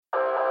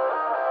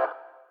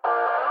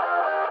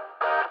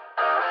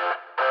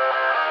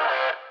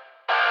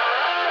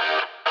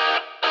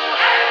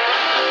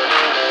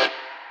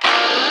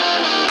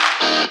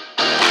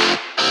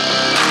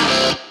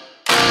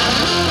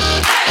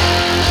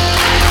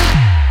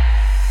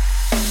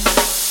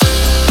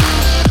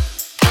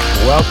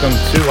welcome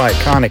to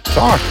Iconic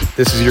Talk.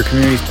 This is your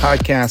community's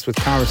podcast with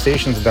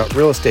conversations about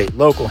real estate,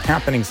 local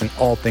happenings, and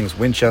all things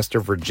Winchester,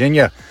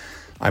 Virginia.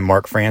 I'm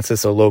Mark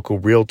Francis, a local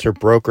realtor,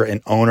 broker,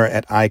 and owner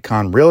at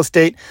Icon Real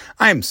Estate.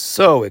 I am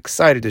so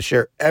excited to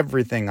share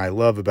everything I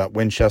love about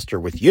Winchester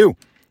with you.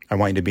 I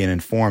want you to be an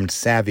informed,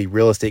 savvy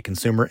real estate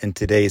consumer in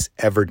today's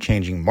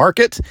ever-changing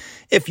market.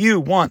 If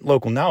you want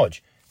local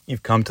knowledge,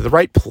 you've come to the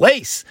right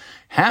place.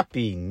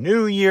 Happy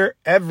New Year,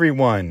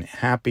 everyone.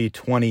 Happy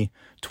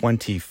 2024.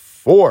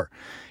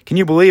 Can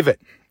you believe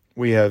it?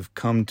 We have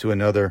come to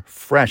another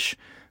fresh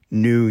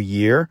new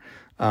year.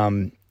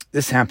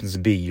 This happens to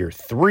be year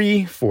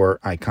 3 for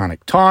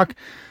Iconic Talk.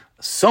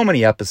 So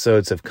many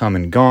episodes have come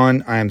and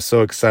gone. I am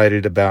so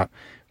excited about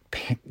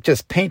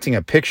just painting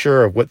a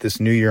picture of what this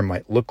new year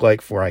might look like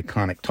for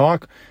Iconic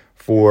Talk,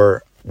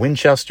 for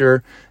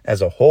Winchester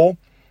as a whole.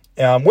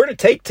 We're going to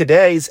take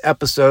today's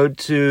episode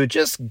to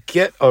just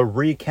get a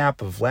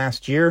recap of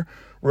last year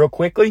real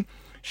quickly,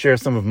 share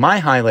some of my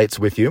highlights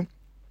with you,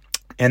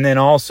 and then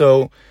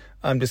also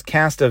just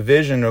cast a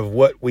vision of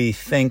what we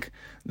think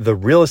the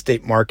real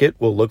estate market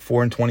will look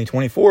for in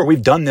 2024.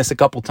 We've done this a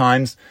couple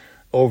times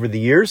over the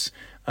years,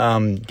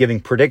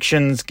 giving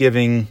predictions,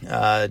 giving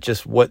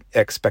just what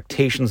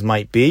expectations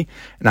might be,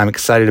 and I'm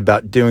excited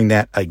about doing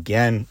that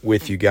again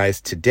with you guys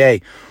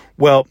today.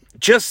 Well,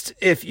 just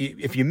if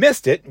you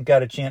missed it,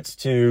 got a chance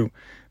to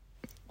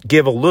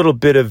give a little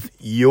bit of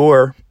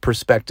your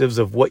perspectives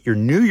of what your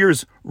New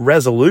Year's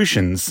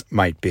resolutions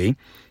might be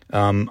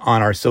on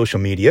our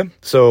social media.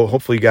 So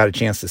hopefully you got a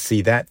chance to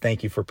see that.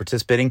 Thank you for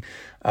participating.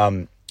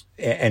 And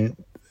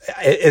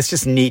it's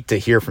just neat to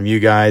hear from you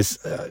guys.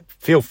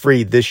 Feel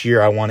free this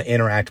year. I want to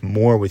interact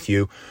more with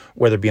you,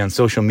 whether it be on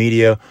social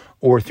media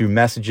or through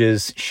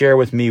messages. Share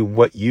with me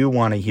what you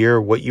want to hear,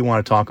 what you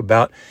want to talk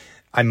about.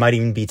 I might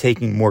even be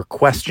taking more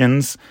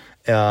questions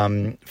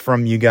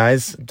from you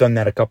guys. Done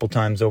that a couple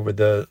times over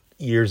the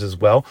years as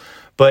well.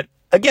 But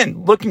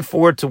again, looking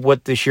forward to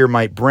what this year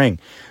might bring.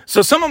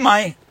 So some of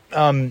my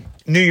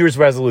New Year's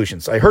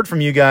resolutions. I heard from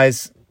you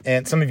guys,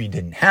 and some of you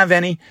didn't have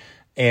any,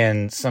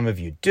 and some of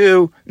you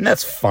do, and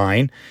that's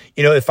fine.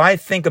 You know, if I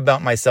think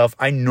about myself,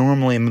 I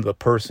normally am the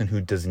person who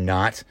does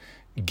not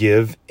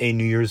give a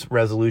New Year's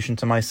resolution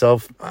to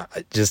myself.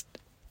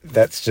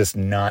 That's just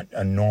not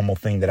a normal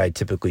thing that I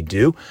typically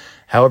do.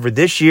 However,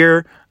 this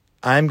year,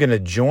 I'm going to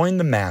join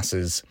the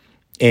masses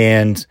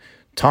and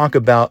talk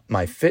about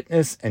my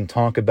fitness and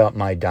talk about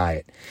my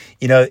diet.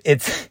 You know,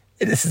 this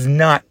is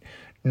not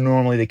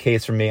normally the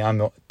case for me.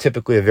 I'm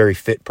typically a very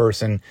fit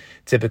person.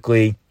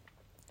 Typically,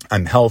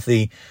 I'm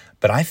healthy.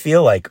 But I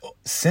feel like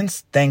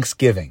since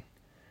Thanksgiving,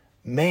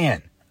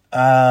 man,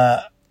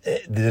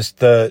 just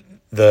the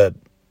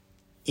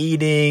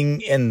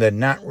eating and the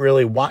not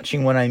really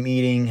watching what I'm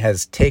eating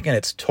has taken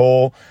its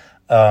toll.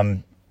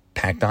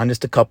 Packed on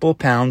just a couple of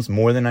pounds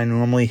more than I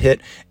normally hit,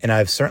 and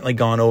I've certainly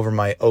gone over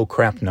my oh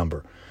crap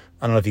number.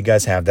 I don't know if you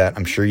guys have that.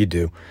 I'm sure you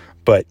do.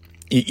 But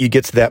you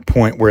get to that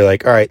point where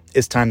like, all right,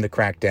 it's time to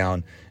crack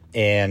down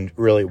and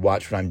really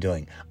watch what I'm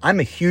doing. I'm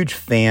a huge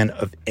fan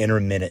of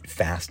intermittent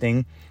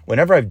fasting.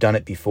 Whenever I've done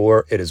it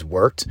before, it has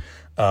worked.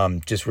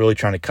 Just really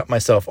trying to cut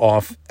myself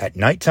off at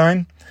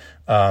nighttime,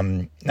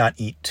 not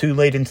eat too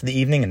late into the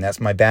evening, and that's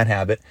my bad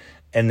habit.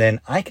 And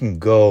then I can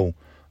go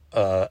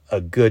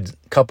a good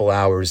couple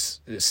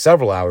hours,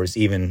 several hours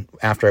even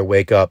after I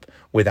wake up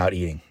without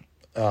eating.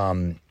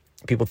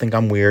 People think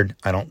I'm weird.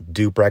 I don't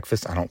do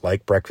breakfast. I don't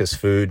like breakfast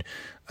food.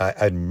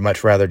 I'd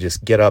much rather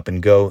just get up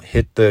and go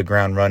hit the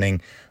ground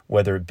running,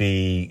 whether it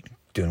be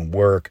doing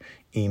work,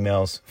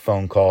 emails,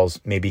 phone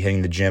calls, maybe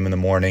hitting the gym in the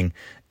morning,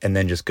 and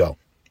then just go.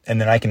 And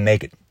then I can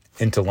make it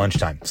into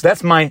lunchtime. So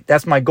that's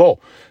my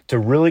goal, to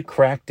really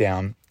crack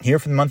down here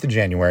for the month of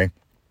January,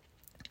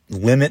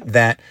 limit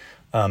that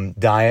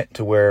diet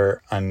to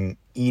where I'm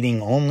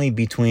eating only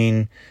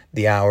between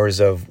the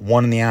hours of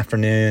 1 in the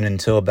afternoon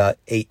until about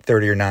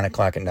 8:30 or 9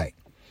 o'clock at night.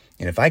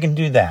 And if I can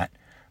do that,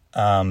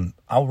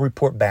 I'll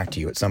report back to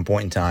you at some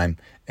point in time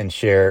and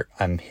share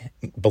I'm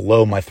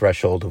below my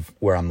threshold of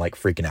where I'm like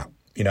freaking out,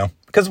 you know,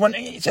 because when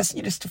you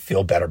just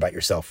feel better about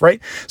yourself, right?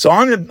 So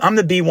I'm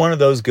gonna be one of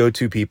those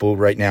go-to people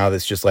right now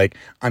that's just like,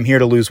 I'm here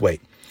to lose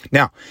weight.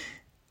 Now,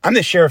 I'm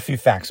gonna share a few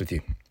facts with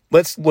you.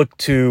 Let's look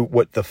to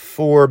what the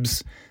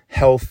Forbes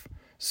Health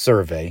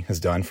Survey has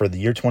done for the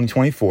year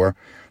 2024.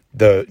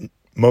 The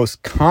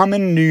most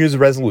common New Year's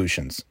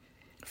resolutions.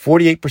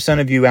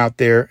 48% of you out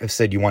there have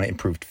said you want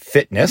improved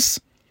fitness.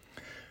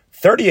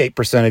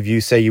 38% of you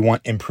say you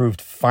want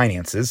improved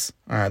finances.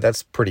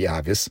 That's pretty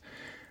obvious.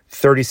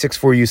 36%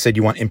 for you said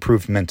you want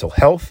improved mental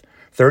health.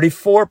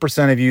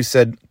 34% of you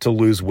said to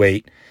lose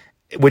weight,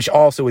 which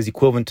also is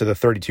equivalent to the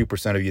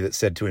 32% of you that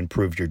said to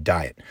improve your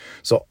diet.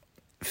 So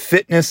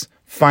fitness,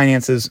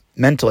 finances,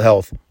 mental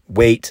health,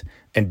 weight,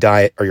 and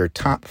diet are your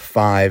top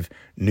 5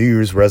 New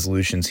Year's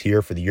resolutions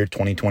here for the year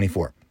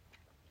 2024.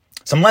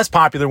 Some less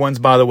popular ones,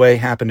 by the way,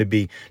 happen to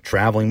be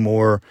traveling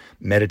more,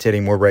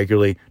 meditating more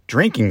regularly,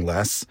 drinking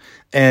less,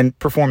 and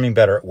performing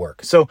better at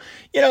work. So,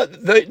 you know,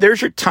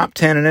 there's your top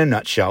 10 in a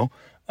nutshell.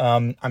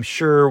 I'm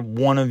sure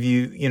one of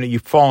you, you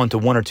fall into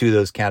one or two of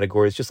those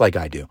categories, just like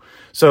I do.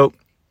 So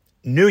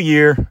new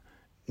year,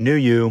 new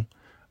you.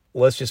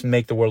 Let's just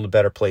make the world a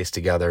better place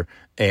together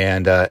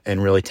and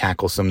really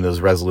tackle some of those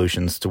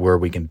resolutions to where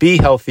we can be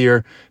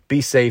healthier,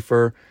 be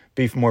safer,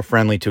 be more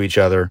friendly to each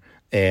other,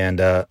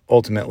 and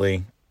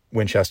ultimately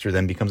Winchester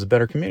then becomes a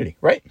better community,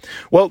 right?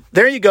 Well,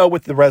 there you go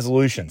with the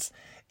resolutions.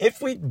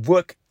 If we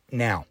look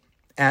now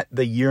at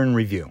the year in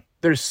review,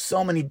 there's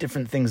so many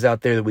different things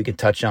out there that we could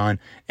touch on.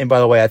 And by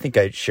the way, I think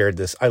I shared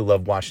this. I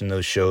love watching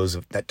those shows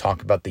that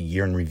talk about the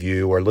year in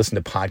review, or listen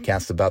to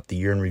podcasts about the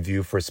year in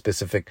review for a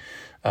specific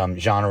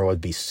genre, whether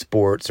it be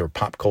sports or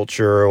pop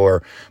culture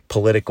or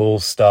political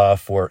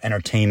stuff or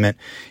entertainment.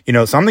 So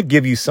I'm going to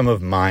give you some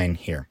of mine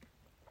here.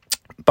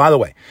 By the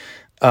way,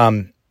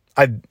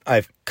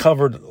 I've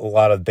covered a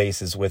lot of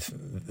bases with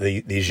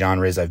these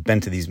genres. I've been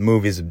to these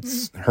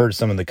movies, heard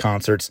some of the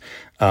concerts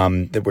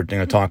that we're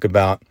going to talk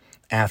about.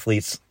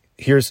 Athletes.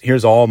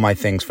 Here's all my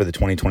things for the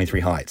 2023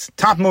 highlights.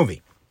 Top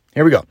movie.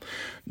 Here we go.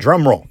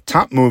 Drum roll.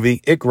 Top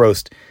movie. It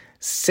grossed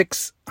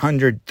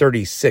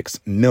 $636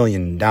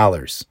 million.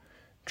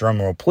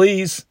 Drum roll,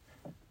 please.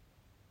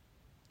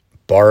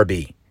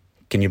 Barbie.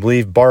 Can you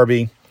believe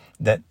Barbie?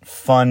 That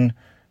fun,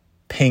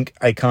 pink,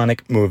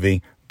 iconic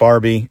movie.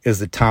 Barbie is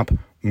the top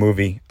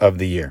movie of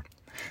the year.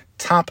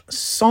 Top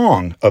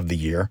song of the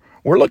year.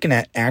 We're looking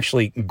at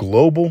actually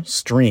global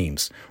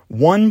streams.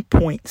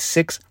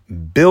 1.6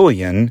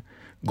 billion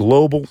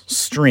global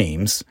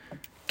streams.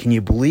 Can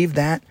you believe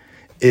that?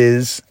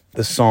 Is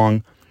the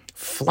song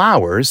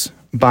Flowers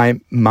by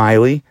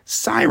Miley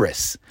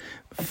Cyrus.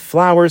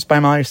 Flowers by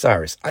Miley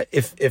Cyrus.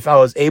 If I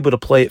was able to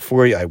play it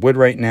for you, I would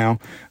right now.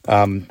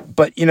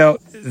 But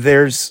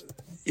there's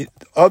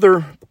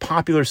other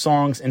popular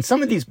songs, and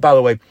some of these, by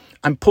the way,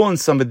 I'm pulling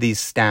some of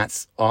these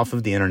stats off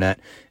of the internet,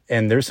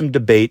 and there's some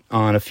debate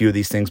on a few of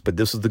these things, but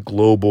this is the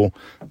global,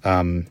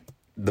 the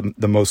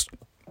most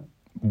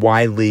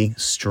widely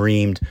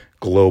streamed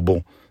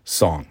global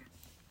song.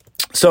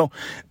 So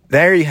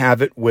there you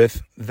have it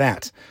with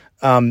that.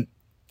 All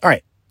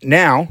right,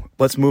 now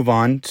let's move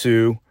on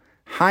to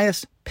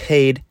highest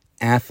paid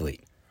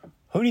athlete.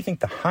 Who do you think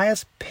the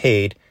highest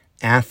paid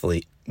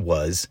athlete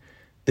was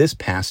this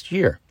past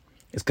year?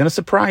 It's going to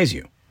surprise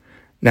you.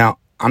 Now,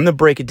 I'm going to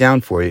break it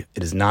down for you.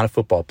 It is not a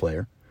football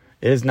player.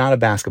 It is not a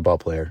basketball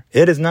player.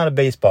 It is not a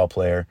baseball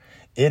player.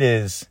 It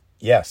is,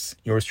 yes,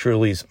 yours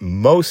truly's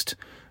most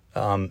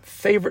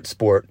favorite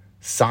sport,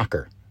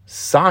 soccer.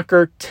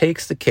 Soccer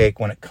takes the cake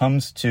when it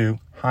comes to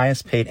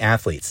highest paid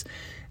athletes.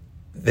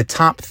 The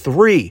top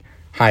 3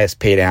 highest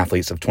paid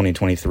athletes of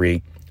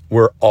 2023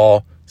 were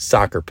all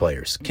soccer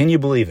players. Can you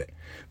believe it?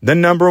 The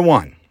number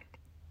 1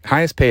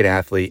 highest paid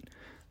athlete,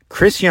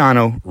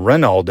 Cristiano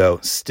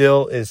Ronaldo,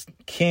 still is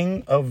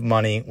king of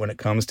money when it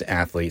comes to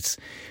athletes.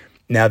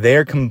 Now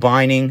they're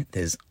combining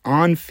his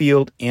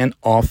on-field and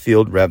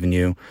off-field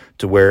revenue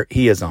to where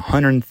he is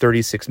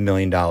 $136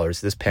 million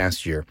this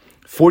past year.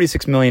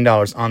 $46 million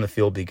on the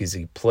field because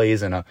he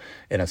plays in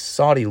a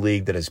Saudi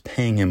league that is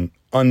paying him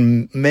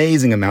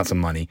amazing amounts of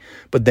money,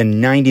 but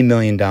then $90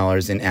 million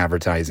in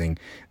advertising.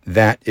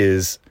 That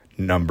is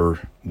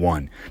number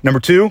 1. Number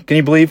 2, can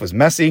you believe, was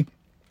Messi.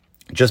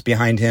 Just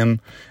behind him,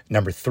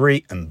 number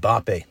 3,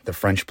 Mbappe, the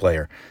French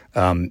player.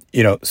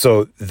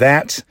 So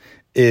that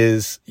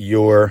is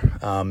your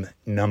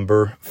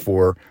number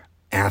for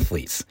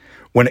athletes.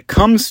 When it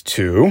comes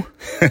to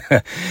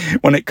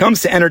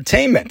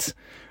entertainment,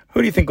 who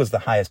do you think was the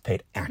highest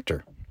paid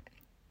actor?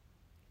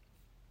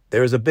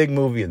 There was a big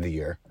movie of the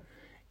year.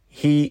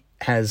 He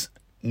has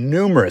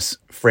numerous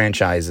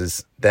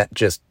franchises that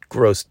just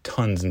gross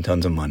tons and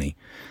tons of money.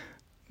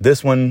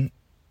 This one,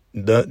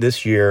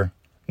 this year,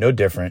 no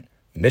different.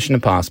 Mission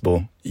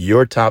Impossible,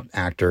 your top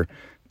actor,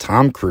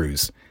 Tom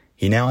Cruise.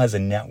 He now has a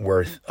net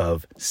worth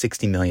of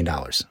 $60 million.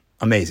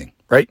 Amazing,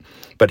 right?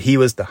 But he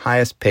was the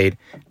highest paid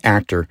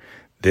actor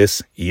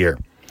this year.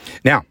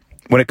 Now,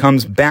 when it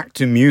comes back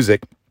to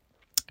music,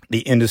 the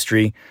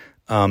industry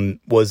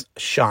was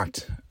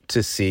shocked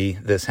to see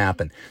this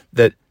happen.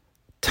 The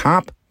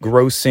top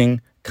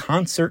grossing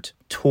concert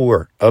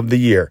tour of the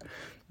year,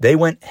 they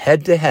went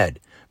head to head.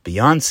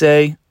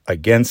 Beyonce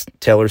against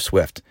Taylor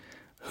Swift.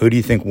 Who do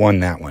you think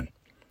won that one?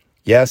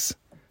 Yes,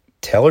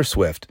 Taylor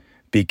Swift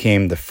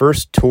became the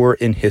first tour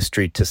in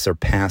history to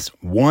surpass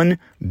 $1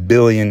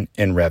 billion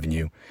in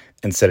revenue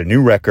and set a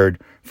new record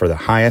for the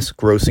highest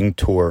grossing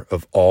tour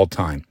of all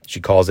time.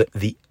 She calls it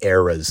the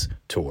Eras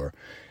Tour.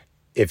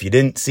 If you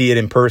didn't see it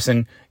in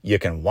person, you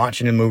can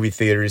watch it in movie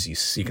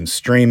theaters. You can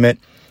stream it.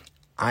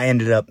 I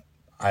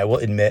will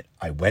admit,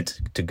 I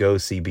went to go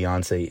see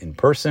Beyonce in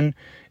person.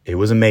 It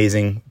was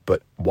amazing,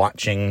 but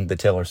watching the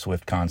Taylor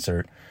Swift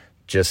concert,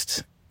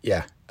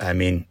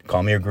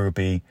 call me a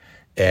groupie,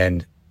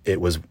 and it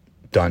was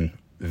done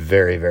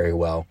very, very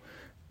well.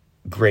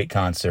 Great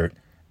concert.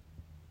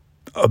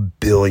 $1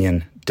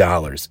 billion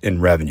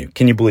in revenue.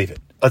 Can you believe it?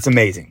 That's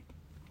amazing.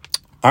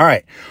 All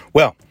right.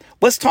 Well,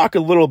 let's talk a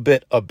little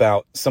bit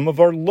about some of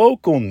our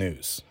local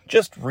news.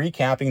 Just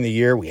recapping the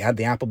year, we had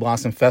the Apple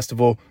Blossom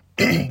Festival.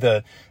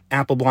 The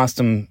apple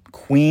blossom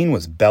queen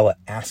was Bella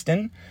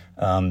Aston,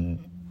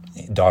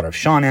 daughter of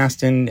Sean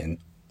Aston, and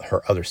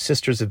her other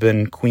sisters have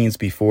been queens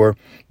before.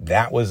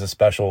 That was a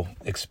special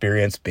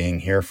experience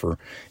being here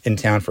in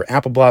town for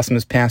apple blossom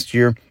this past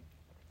year.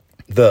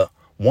 The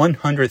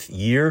 100th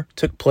year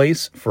took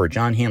place for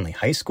John Hanley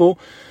High School.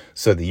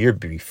 So the year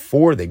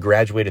before, they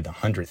graduated the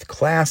 100th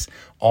class.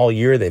 All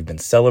year, they've been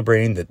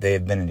celebrating that they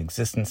have been in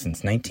existence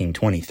since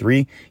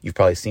 1923. You've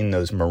probably seen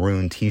those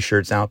maroon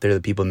T-shirts out there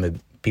that people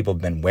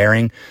have been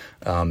wearing.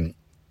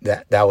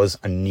 That was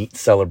a neat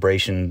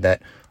celebration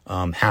that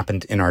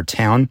happened in our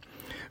town.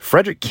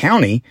 Frederick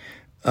County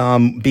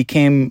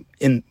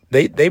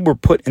they were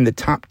put in the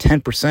top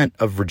 10%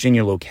 of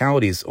Virginia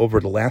localities over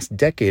the last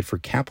decade for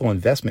capital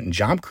investment and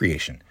job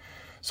creation.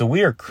 So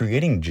we are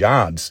creating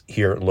jobs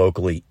here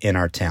locally in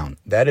our town.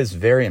 That is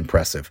very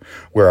impressive.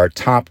 Where our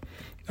top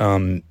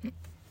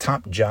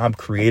job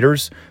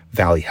creators,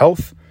 Valley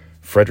Health,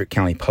 Frederick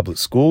County Public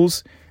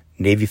Schools,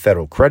 Navy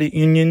Federal Credit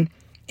Union,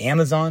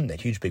 Amazon,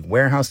 that huge big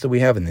warehouse that we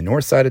have in the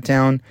north side of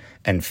town,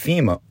 and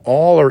FEMA,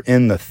 all are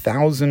in the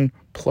 1,000+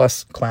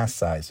 class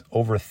size,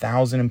 over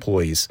 1,000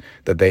 employees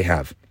that they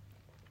have.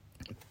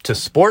 To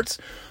sports,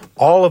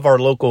 all of our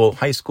local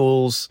high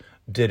schools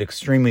did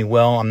extremely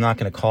well. I'm not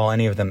going to call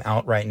any of them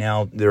out right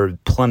now. There are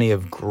plenty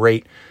of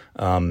great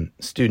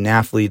student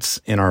athletes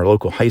in our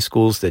local high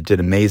schools that did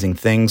amazing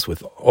things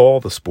with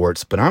all the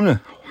sports, but I'm going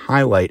to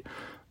highlight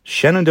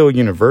Shenandoah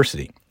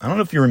University. I don't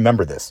know if you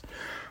remember this,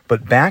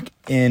 but back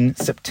in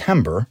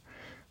September,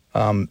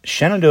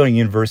 Shenandoah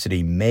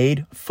University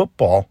made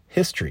football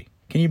history.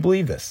 Can you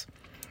believe this?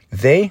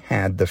 They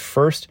had the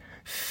first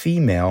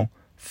female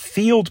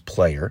field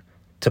player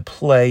to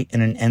play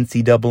in an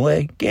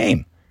NCAA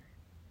game.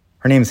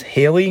 Her name is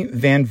Haley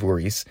Van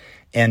Voorhees,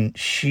 and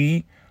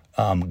she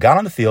got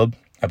on the field,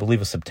 I believe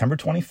it was September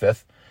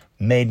 25th,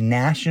 made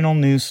national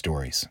news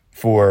stories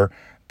for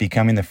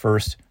becoming the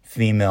first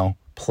female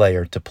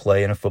player to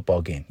play in a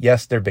football game.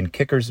 Yes, there have been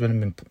kickers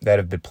that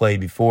have been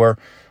played before.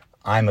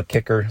 I'm a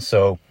kicker,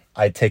 so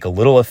I take a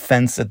little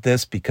offense at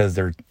this because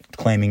they're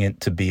claiming it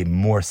to be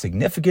more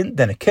significant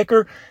than a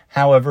kicker.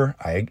 However,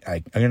 I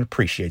can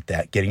appreciate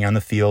that, getting on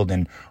the field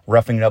and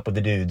roughing it up with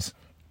the dudes.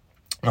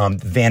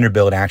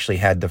 Vanderbilt actually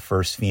had the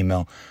first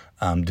female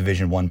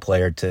Division I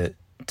player to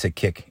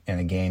kick in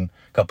a game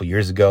a couple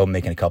years ago,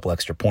 making a couple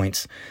extra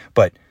points.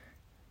 But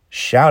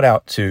shout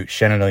out to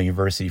Shenandoah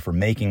University for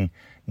making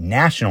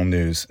national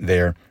news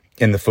there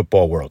in the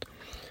football world.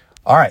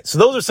 All right, so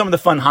those are some of the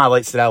fun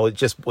highlights that I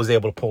was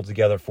able to pull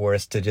together for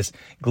us to just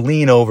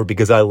glean over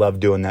because I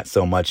love doing that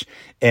so much.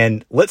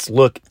 And let's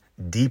look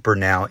deeper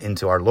now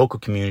into our local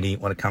community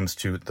when it comes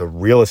to the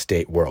real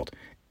estate world.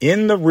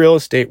 In the real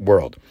estate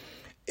world,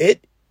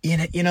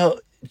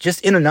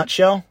 just in a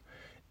nutshell,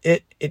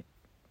 it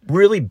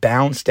really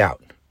balanced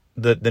out.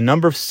 The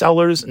number of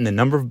sellers and the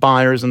number of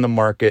buyers in the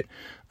market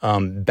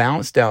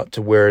balanced out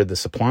to where the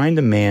supply and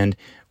demand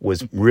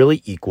was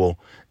really equal.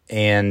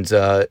 And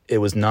it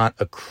was not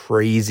a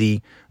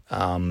crazy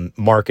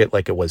market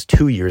like it was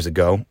 2 years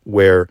ago,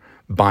 where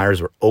buyers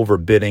were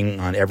overbidding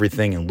on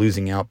everything and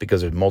losing out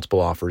because of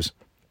multiple offers.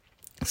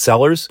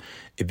 Sellers,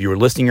 if you were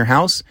listing your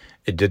house,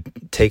 it did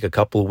take a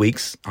couple of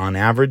weeks on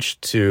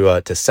average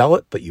to sell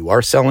it, but you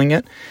are selling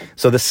it.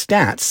 So the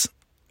stats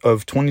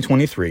of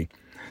 2023,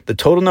 the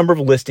total number of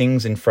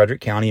listings in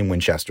Frederick County and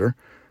Winchester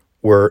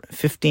were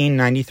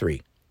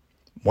 1,593.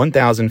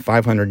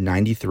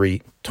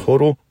 1,593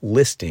 total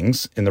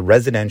listings in the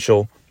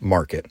residential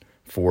market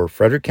for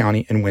Frederick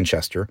County and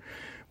Winchester,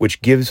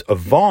 which gives a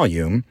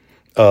volume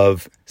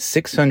of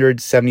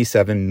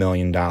 $677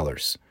 million.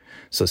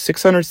 So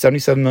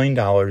 $677 million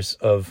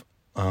of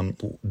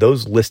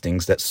those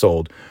listings that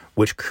sold,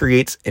 which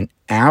creates an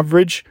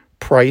average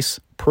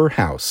price per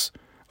house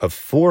of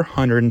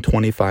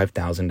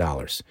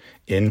 $425,000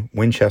 in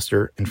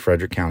Winchester and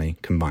Frederick County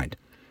combined.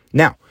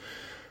 Now,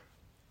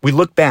 we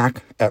look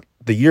back at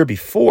the year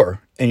before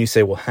and you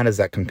say, well, how does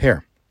that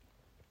compare?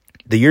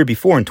 The year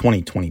before, in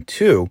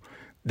 2022,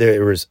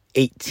 there was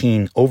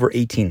over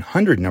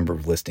 1,800 number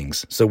of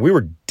listings. So we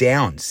were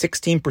down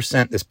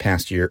 16% this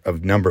past year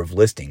of number of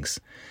listings.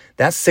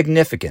 That's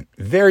significant,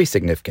 very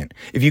significant.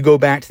 If you go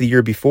back to the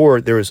year before,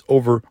 there was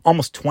over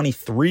almost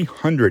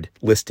 2,300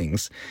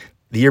 listings.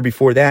 The year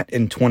before that,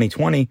 in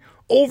 2020,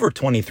 over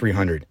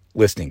 2,300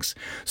 listings.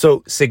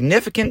 So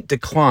significant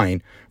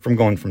decline from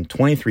going from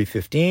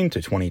 2,315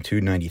 to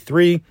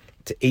 2,293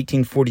 to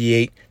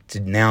 1,848 to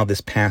now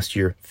this past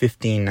year,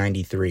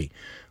 1,593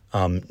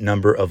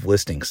 number of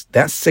listings.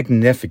 That's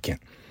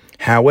significant.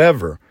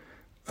 However,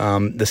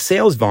 the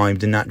sales volume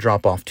did not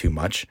drop off too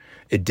much.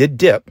 It did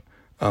dip.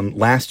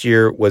 Last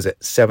year was at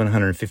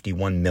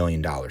 $751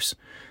 million.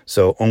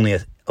 So only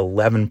a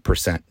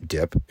 11%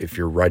 dip if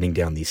you're writing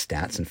down these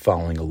stats and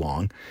following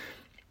along.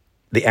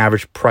 The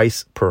average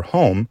price per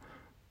home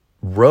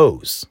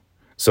rose.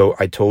 So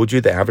I told you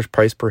the average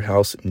price per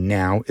house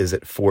now is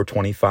at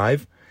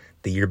 $425.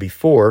 The year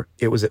before,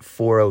 it was at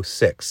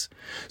 $406.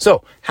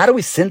 So how do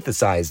we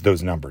synthesize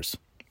those numbers?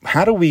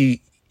 How do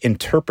we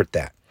interpret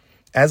that?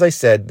 as I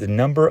said, the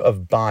number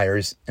of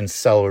buyers and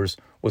sellers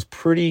was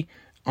pretty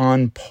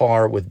on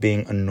par with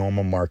being a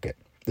normal market.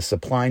 The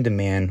supply and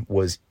demand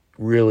was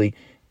really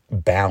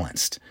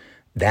balanced.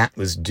 That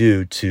was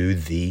due to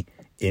the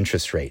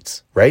interest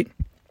rates, right?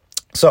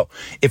 So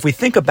if we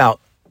think about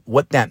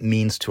what that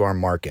means to our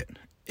market,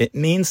 it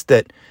means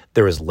that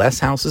there is less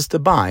houses to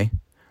buy,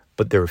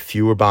 but there are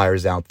fewer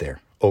buyers out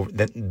there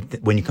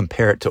when you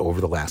compare it to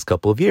over the last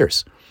couple of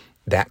years.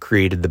 That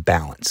created the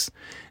balance.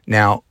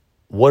 Now,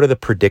 what are the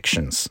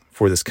predictions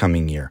for this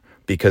coming year?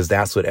 Because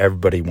that's what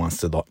everybody wants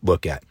to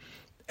look at.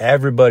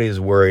 Everybody is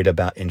worried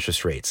about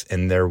interest rates,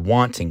 and they're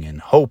wanting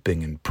and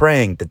hoping and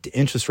praying that the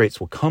interest rates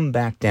will come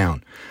back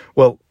down.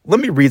 Well, let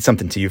me read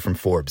something to you from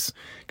Forbes,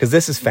 because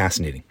this is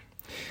fascinating.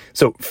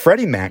 So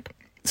Freddie Mac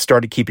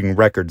started keeping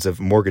records of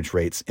mortgage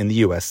rates in the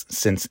U.S.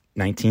 since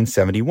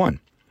 1971.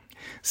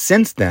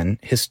 Since then,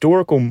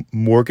 historical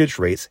mortgage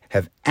rates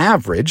have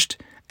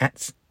averaged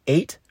at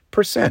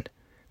 8%.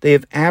 They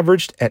have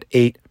averaged at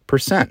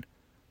 8%.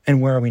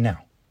 And where are we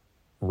now?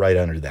 Right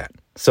under that.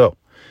 So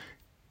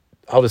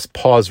I'll just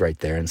pause right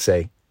there and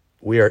say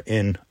we are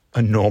in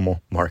a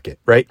normal market,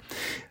 right?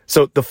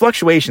 So the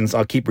fluctuations,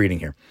 I'll keep reading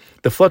here.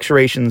 The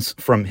fluctuations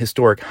from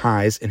historic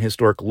highs and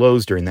historic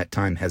lows during that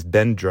time has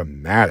been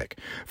dramatic.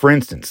 For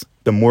instance,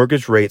 the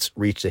mortgage rates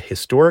reached a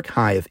historic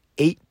high of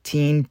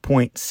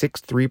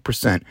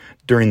 18.63%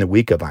 during the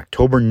week of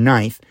October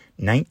 9th,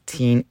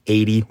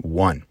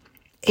 1981.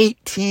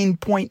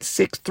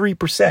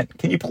 18.63%.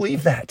 Can you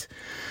believe that?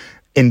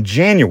 In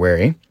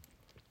January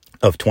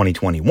of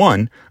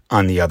 2021,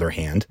 on the other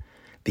hand,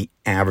 the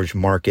average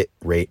market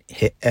rate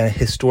hit a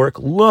historic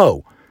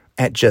low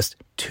at just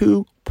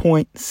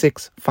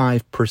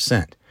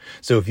 2.65%.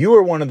 So if you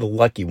were one of the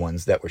lucky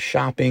ones that were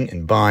shopping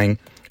and buying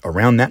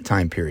around that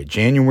time period,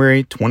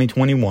 January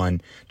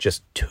 2021,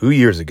 just 2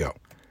 years ago,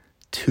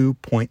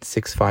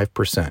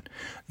 2.65%.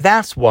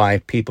 That's why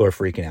people are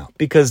freaking out,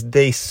 because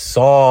they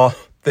saw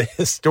the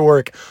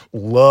historic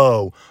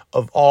low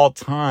of all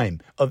time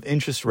of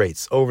interest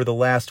rates over the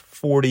last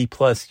 40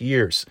 plus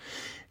years.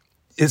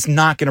 It's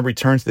not going to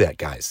return to that,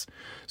 guys.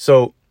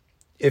 So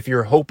if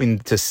you're hoping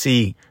to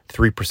see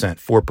 3%,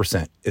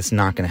 4%, it's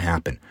not going to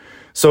happen.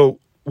 So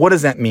what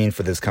does that mean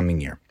for this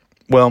coming year?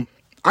 Well,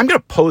 I'm going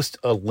to post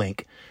a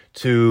link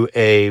to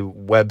a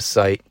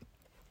website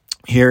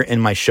here in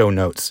my show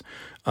notes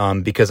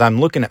because I'm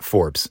looking at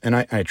Forbes and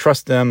I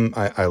trust them.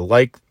 I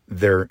like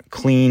their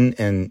clean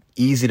and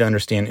easy to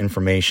understand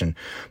information.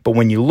 But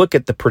when you look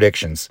at the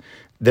predictions,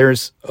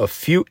 there's a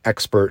few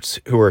experts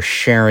who are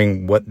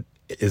sharing what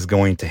is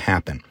going to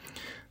happen.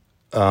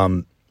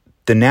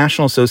 The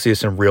National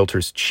Association of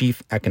Realtors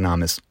chief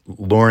economist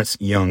Lawrence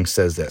Young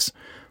says this: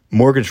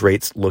 mortgage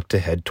rates look to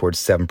head towards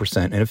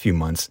 7% in a few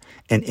months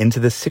and into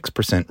the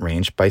 6%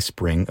 range by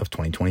spring of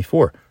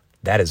 2024.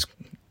 That is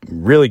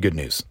really good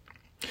news.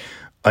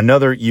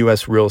 Another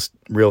U.S.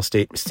 real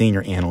estate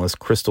senior analyst,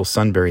 Crystal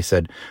Sunbury,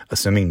 said,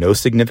 assuming no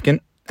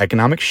significant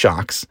economic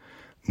shocks,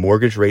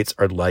 mortgage rates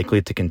are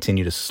likely to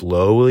continue to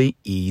slowly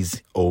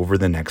ease over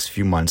the next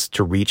few months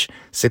to reach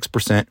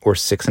 6% or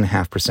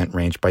 6.5%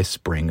 range by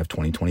spring of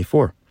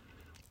 2024.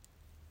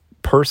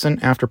 Person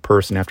after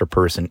person after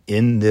person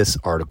in this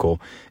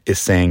article is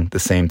saying the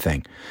same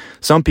thing.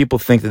 Some people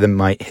think that it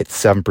might hit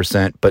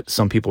 7%, but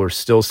some people are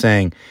still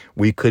saying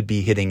we could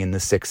be hitting in the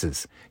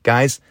sixes.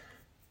 Guys,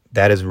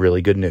 that is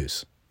really good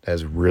news. That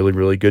is really,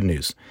 really good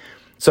news.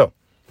 So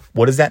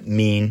what does that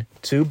mean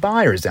to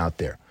buyers out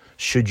there?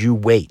 Should you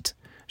wait?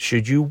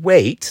 Should you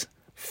wait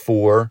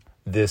for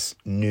this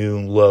new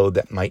low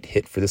that might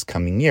hit for this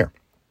coming year?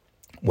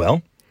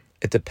 Well,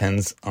 it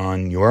depends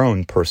on your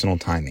own personal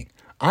timing.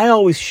 I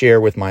always share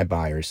with my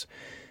buyers,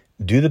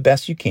 do the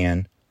best you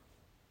can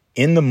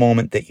in the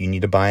moment that you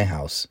need to buy a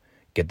house.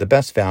 Get the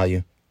best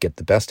value, get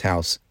the best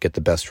house, get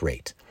the best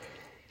rate.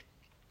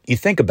 You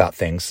think about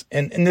things,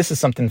 and this is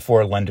something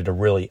for a lender to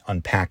really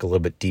unpack a little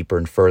bit deeper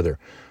and further.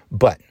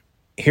 But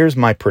here's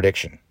my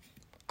prediction.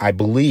 I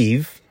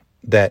believe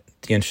that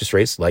the interest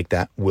rates like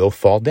that will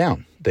fall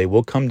down. They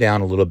will come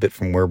down a little bit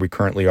from where we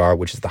currently are,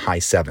 which is the high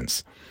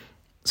sevens.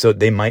 So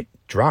they might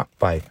drop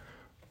by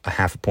a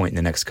half a point in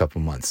the next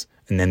couple of months,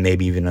 and then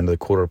maybe even another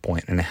quarter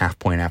point and a half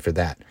point after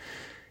that.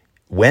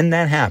 When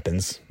that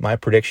happens, my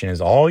prediction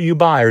is all you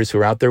buyers who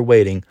are out there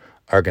waiting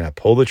are going to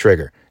pull the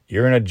trigger.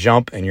 You're going to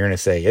jump and you're going to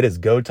say, it is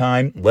go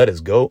time. Let's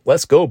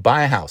go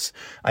buy a house.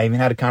 I even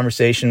had a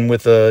conversation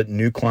with a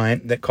new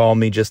client that called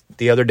me just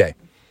the other day.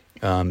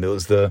 It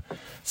was the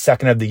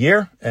second of the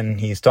year,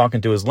 and he's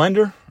talking to his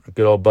lender, a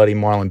good old buddy,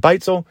 Marlon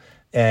Beitzel,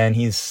 and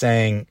he's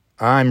saying,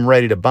 I'm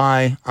ready to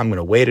buy. I'm going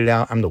to wait it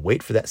out. I'm going to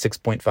wait for that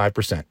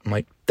 6.5%. I'm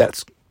like,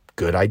 that's a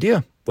good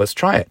idea. Let's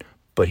try it.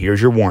 But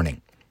here's your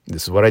warning.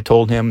 This is what I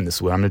told him, and this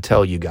is what I'm going to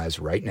tell you guys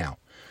right now.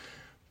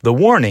 The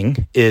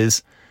warning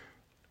is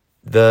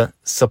the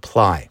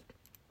supply.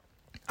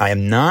 I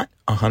am not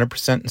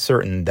 100%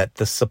 certain that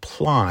the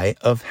supply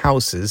of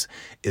houses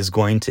is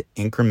going to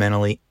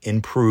incrementally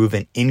improve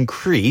and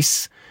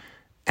increase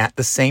at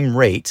the same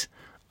rate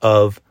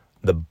of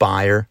the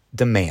buyer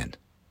demand.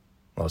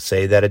 I'll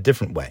say that a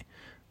different way.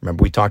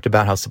 Remember, we talked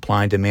about how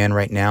supply and demand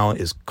right now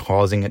is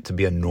causing it to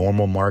be a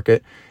normal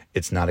market.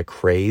 It's not a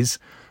craze.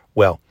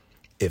 Well,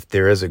 if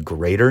there is a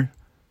greater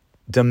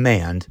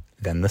demand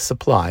than the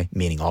supply,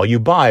 meaning all you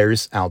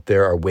buyers out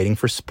there are waiting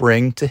for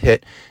spring to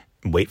hit,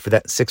 and wait for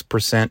that 6%,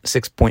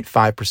 6.5%,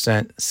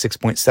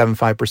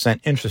 6.75%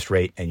 interest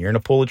rate, and you're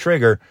going to pull the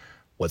trigger,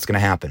 what's going to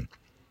happen?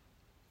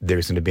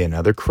 There's going to be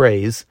another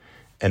craze,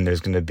 and there's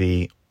going to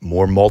be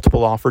more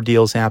multiple offer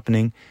deals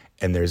happening,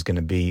 and there's going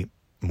to be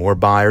more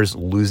buyers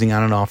losing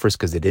out on offers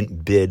because they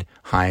didn't bid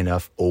high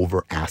enough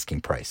over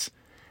asking price.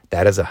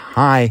 That is a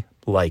high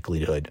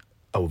likelihood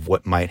of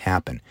what might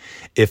happen.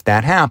 If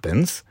that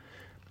happens,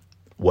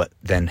 what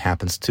then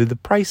happens to the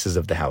prices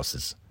of the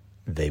houses?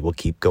 They will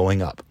keep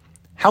going up.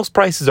 House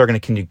prices are going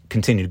to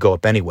continue to go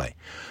up anyway,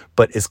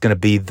 but it's going to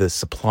be the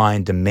supply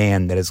and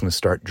demand that is going to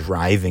start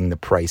driving the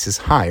prices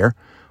higher.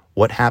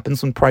 What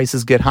happens when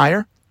prices get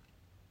higher?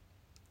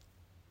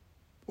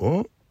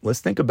 Well,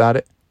 let's think about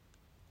it.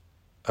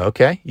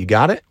 Okay, you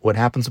got it? What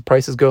happens when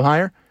prices go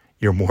higher?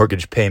 Your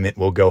mortgage payment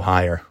will go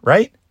higher,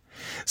 right?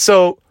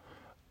 So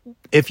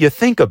if you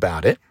think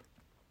about it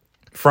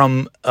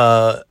from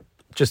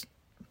just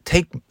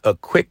take a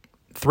quick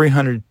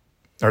 300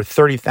 or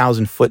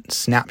 30,000 foot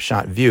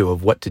snapshot view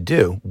of what to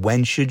do.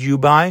 When should you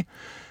buy?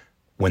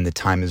 When the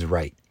time is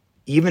right.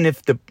 Even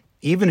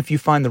if you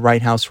find the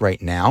right house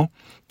right now,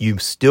 you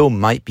still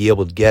might be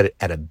able to get it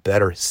at a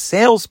better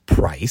sales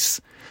price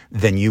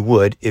than you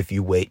would if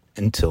you wait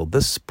until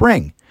the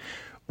spring.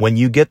 When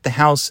you get the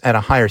house at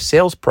a higher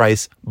sales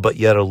price, but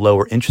yet a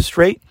lower interest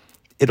rate,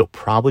 it'll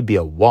probably be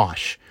a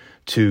wash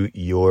to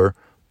your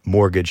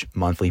mortgage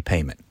monthly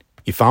payment.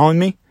 You following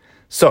me?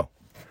 So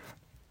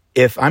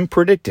if I'm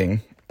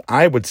predicting,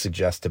 I would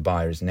suggest to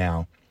buyers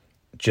now,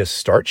 just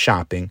start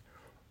shopping,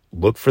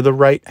 look for the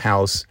right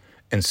house,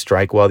 and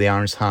strike while the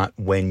iron's hot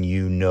when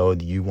you know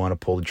that you want to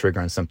pull the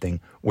trigger on something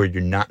where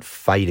you're not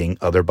fighting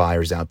other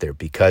buyers out there,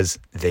 because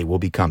they will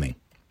be coming.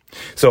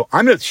 So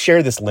I'm going to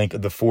share this link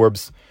of the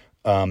Forbes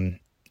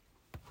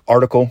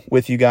article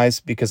with you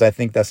guys, because I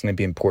think that's going to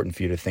be important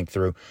for you to think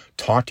through.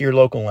 Talk to your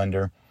local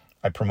lender.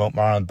 I promote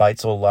Marlon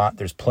Beitzel a lot.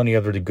 There's plenty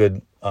of other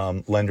good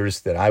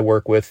lenders that I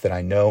work with that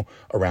I know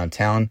around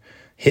town.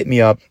 Hit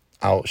me up.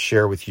 I'll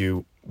share with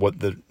you what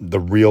the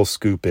real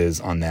scoop is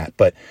on that.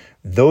 But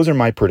those are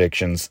my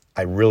predictions.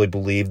 I really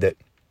believe that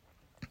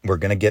we're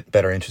going to get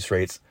better interest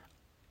rates,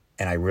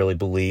 and I really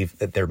believe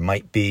that there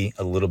might be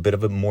a little bit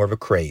of more of a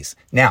craze.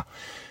 Now,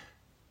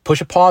 push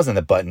a pause on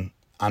the button.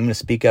 I'm going to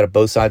speak out of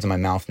both sides of my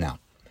mouth now,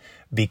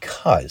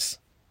 because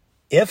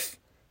if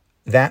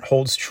that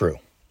holds true,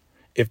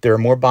 if there are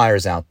more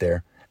buyers out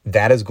there,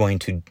 that is going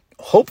to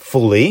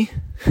hopefully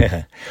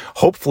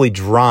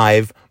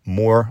drive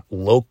more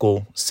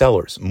local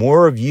sellers,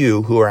 more of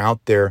you who are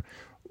out there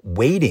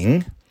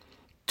waiting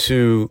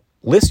to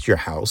list your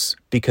house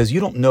because you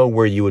don't know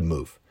where you would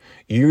move.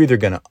 You're either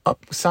going to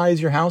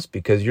upsize your house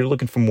because you're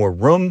looking for more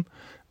room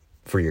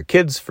for your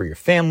kids, for your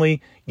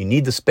family. You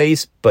need the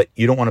space, but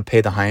you don't want to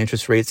pay the high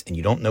interest rates and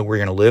you don't know where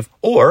you're going to live.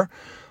 Or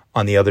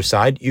on the other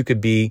side, you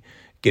could be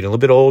getting a little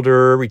bit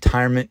older,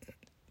 retirement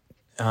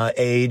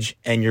age,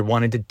 and you're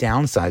wanting to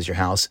downsize your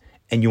house,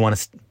 and you want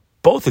to,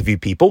 both of you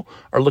people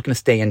are looking to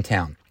stay in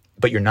town,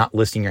 but you're not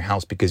listing your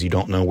house because you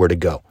don't know where to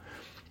go.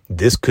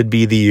 This could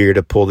be the year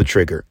to pull the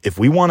trigger. If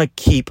we want to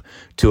keep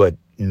to a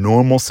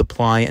normal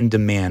supply and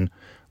demand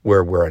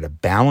where we're at a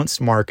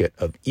balanced market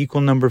of equal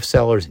number of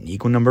sellers and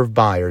equal number of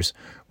buyers,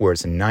 where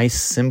it's a nice,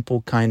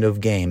 simple kind of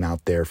game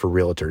out there for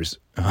realtors,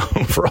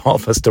 for all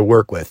of us to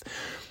work with.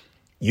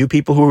 You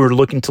people who are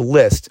looking to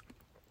list,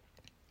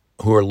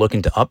 who are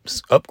looking to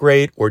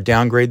upgrade or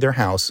downgrade their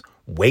house,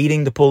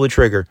 waiting to pull the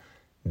trigger,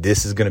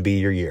 this is going to be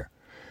your year.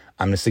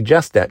 I'm going to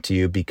suggest that to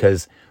you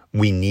because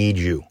we need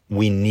you.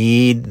 We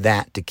need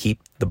that to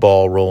keep the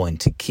ball rolling,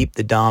 to keep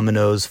the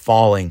dominoes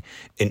falling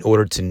in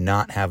order to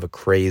not have a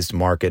crazed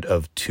market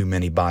of too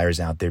many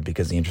buyers out there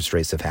because the interest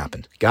rates have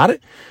happened. Got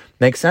it?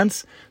 Makes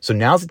sense? So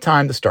now's the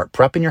time to start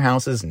prepping your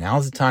houses.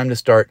 Now's the time to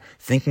start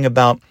thinking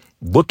about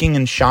looking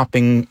and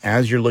shopping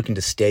as you're looking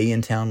to stay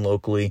in town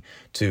locally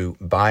to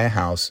buy a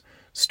house.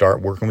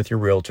 Start working with your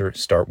realtor,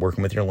 start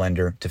working with your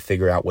lender to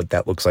figure out what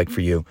that looks like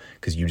for you,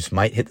 because you just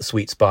might hit the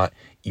sweet spot.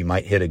 You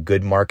might hit a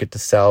good market to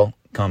sell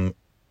come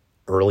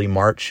early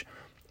March,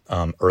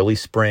 early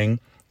spring,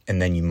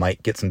 and then you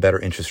might get some better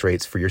interest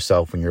rates for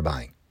yourself when you're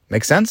buying.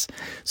 Make sense?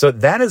 So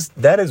that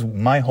is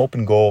my hope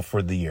and goal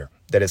for the year,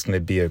 that it's going to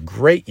be a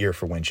great year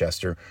for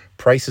Winchester.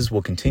 Prices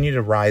will continue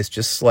to rise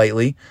just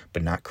slightly,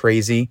 but not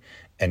crazy,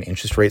 and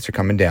interest rates are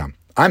coming down.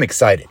 I'm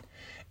excited.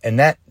 And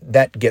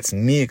that gets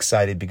me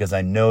excited because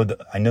I know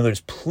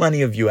there's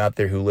plenty of you out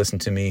there who listen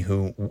to me,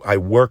 who I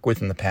work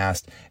with in the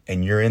past,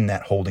 and you're in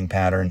that holding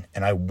pattern,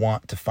 and I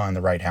want to find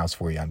the right house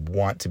for you. I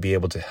want to be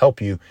able to help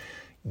you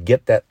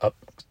get that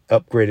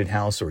upgraded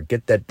house or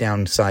get that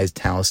downsized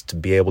house to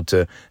be able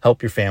to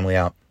help your family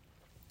out,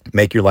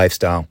 make your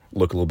lifestyle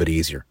look a little bit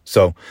easier.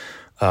 So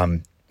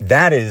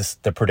that is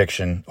the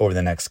prediction over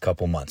the next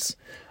couple months.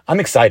 I'm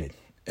excited.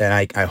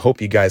 And I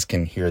hope you guys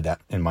can hear that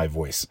in my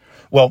voice.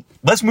 Well,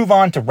 let's move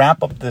on to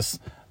wrap up this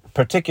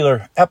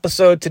particular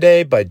episode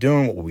today by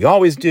doing what we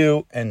always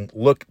do and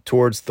look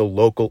towards the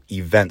local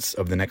events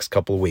of the next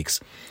couple of weeks.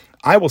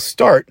 I will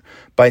start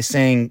by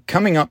saying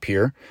coming up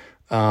here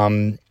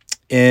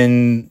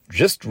in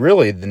just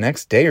really the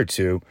next day or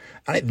two,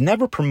 I've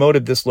never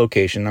promoted this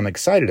location. I'm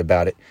excited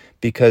about it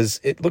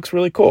because it looks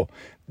really cool.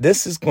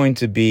 This is going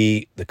to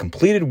be the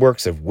completed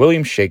works of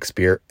William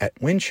Shakespeare at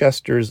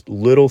Winchester's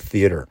Little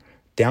Theater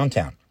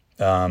downtown.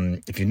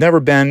 If you've never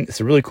been,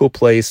 it's a really cool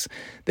place.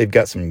 They've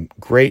got some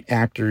great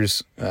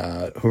actors who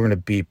are going to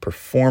be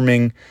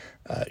performing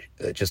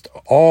just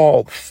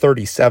all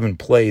 37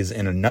 plays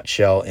in a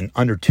nutshell in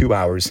under 2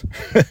 hours.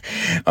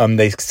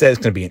 They said it's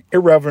going to be an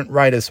irreverent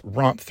riotous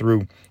romp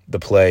through the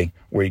play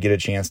where you get a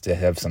chance to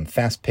have some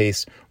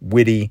fast-paced,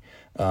 witty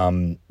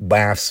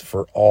laughs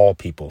for all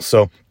people.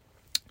 So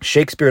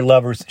Shakespeare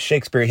lovers,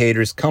 Shakespeare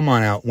haters, come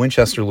on out.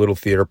 Winchester Little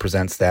Theater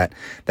presents that.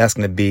 That's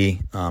going to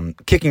be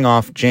kicking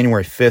off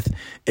January 5th.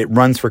 It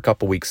runs for a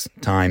couple weeks'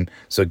 time,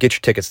 so get your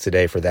tickets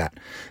today for that.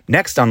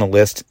 Next on the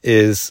list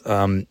is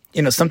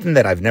something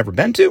that I've never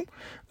been to.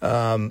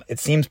 It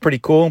seems pretty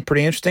cool,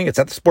 pretty interesting. It's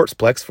at the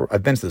Sportsplex.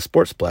 I've been to the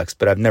Sportsplex,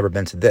 but I've never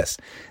been to this.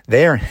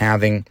 They are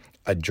having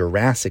a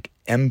Jurassic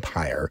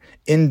Empire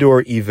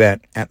indoor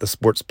event at the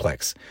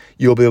Sportsplex.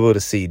 You'll be able to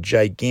see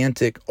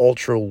gigantic,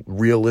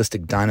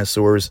 ultra-realistic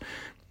dinosaurs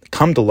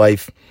come to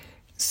life,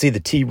 see the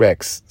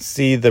T-Rex,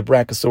 see the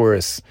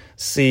Brachiosaurus,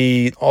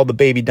 see all the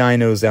baby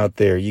dinos out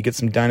there. You get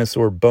some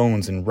dinosaur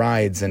bones and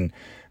rides and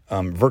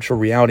virtual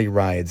reality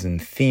rides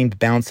and themed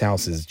bounce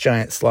houses,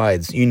 giant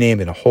slides, you name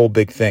it, a whole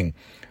big thing.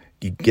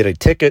 You get a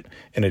ticket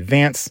in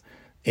advance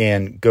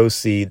and go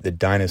see the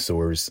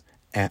dinosaurs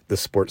at the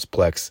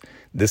Sportsplex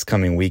this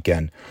coming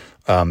weekend.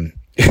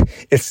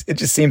 It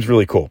just seems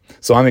really cool.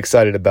 So I'm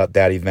excited about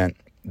that event.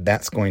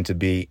 That's going to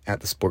be at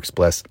the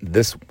Sportsplex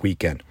this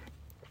weekend.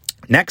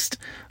 Next,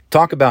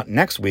 talk about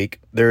next week.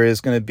 There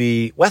is going to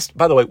be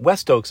by the way,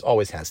 West Oaks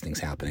always has things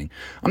happening.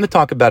 I'm going to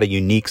talk about a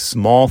unique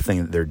small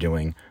thing that they're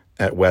doing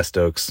at West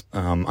Oaks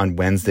on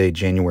Wednesday,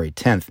 January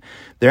 10th.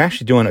 They're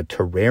actually doing a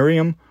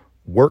terrarium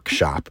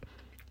workshop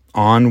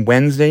on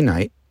Wednesday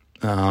night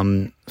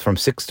from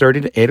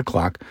 6:30 to 8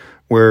 o'clock,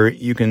 where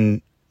you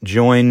can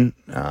join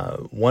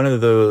one of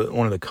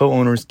the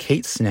co-owners,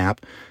 Kate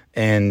Snap,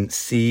 and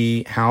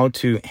see how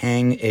to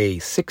hang a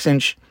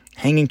 6-inch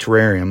hanging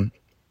terrarium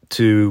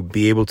to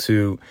be able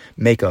to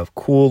make a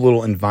cool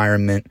little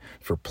environment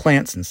for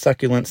plants and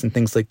succulents and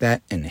things like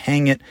that, and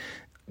hang it.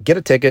 Get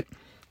a ticket,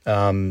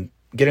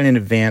 get it in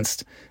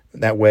advance.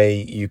 That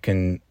way you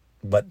can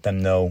let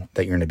them know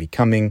that you're going to be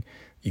coming.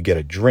 You get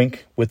a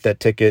drink with that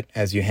ticket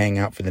as you hang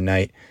out for the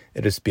night.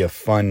 It'll just be a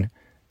fun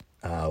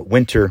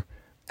winter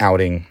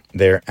outing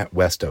there at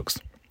West Oaks.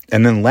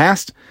 And then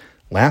last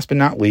but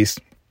not least,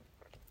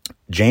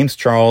 James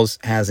Charles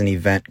has an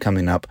event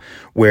coming up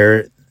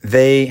where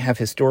they have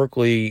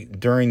historically,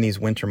 during these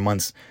winter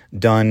months,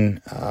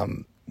 done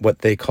what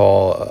they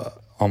call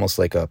almost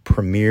like a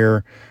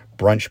premier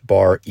brunch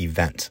bar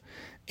event.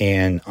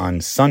 And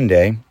on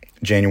Sunday,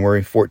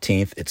 January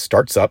 14th, it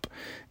starts up,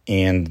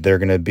 and they're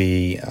going to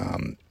be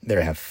they're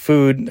going to have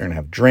food, they're going to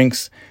have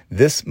drinks.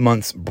 This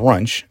month's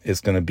brunch is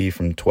going to be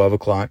from 12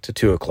 o'clock to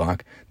 2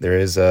 o'clock. There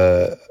is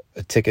a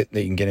ticket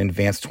that you can get in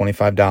advance,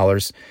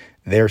 $25.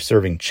 They're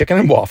serving chicken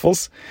and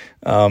waffles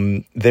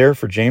there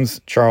for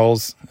James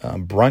Charles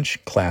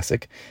Brunch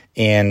Classic.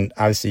 And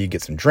obviously you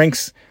get some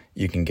drinks.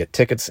 You can get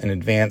tickets in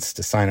advance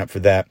to sign up for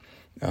that.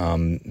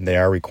 They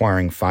are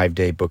requiring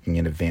 5-day booking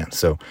in advance.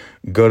 So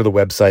go to the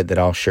website that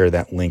I'll share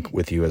that link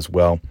with you as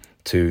well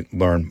to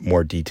learn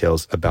more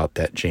details about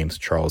that James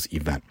Charles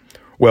event.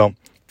 Well,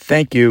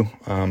 thank you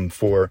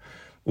for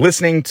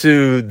listening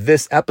to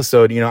this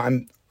episode.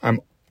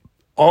 I'm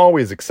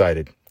always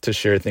excited to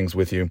share things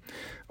with you.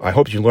 I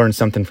hope you learned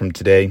something from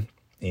today,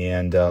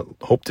 and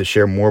hope to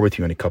share more with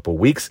you in a couple of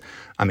weeks.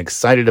 I'm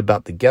excited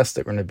about the guests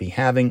that we're going to be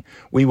having.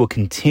 We will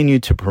continue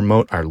to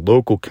promote our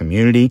local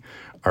community,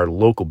 our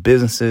local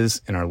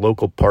businesses, and our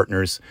local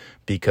partners,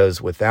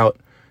 because without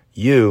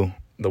you,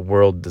 the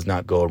world does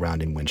not go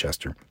around in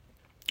Winchester.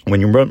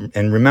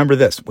 And remember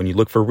this, when you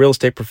look for a real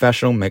estate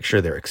professional, make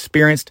sure they're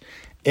experienced,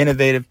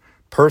 innovative,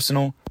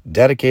 personal,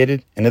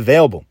 dedicated, and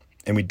available.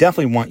 And we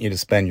definitely want you to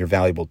spend your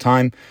valuable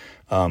time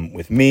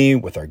with me,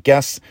 with our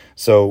guests.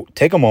 So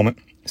take a moment,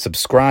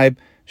 subscribe,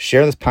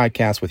 share this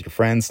podcast with your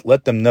friends.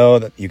 Let them know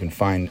that you can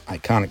find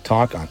Iconic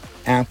Talk on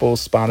Apple,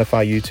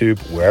 Spotify, YouTube,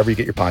 wherever you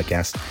get your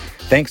podcasts.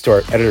 Thanks to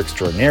our editor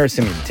extraordinaire,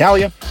 Simeon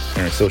Italia,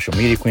 and our social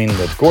media queen,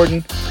 Liv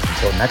Gordon.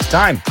 Until next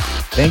time,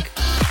 think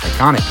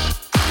iconic.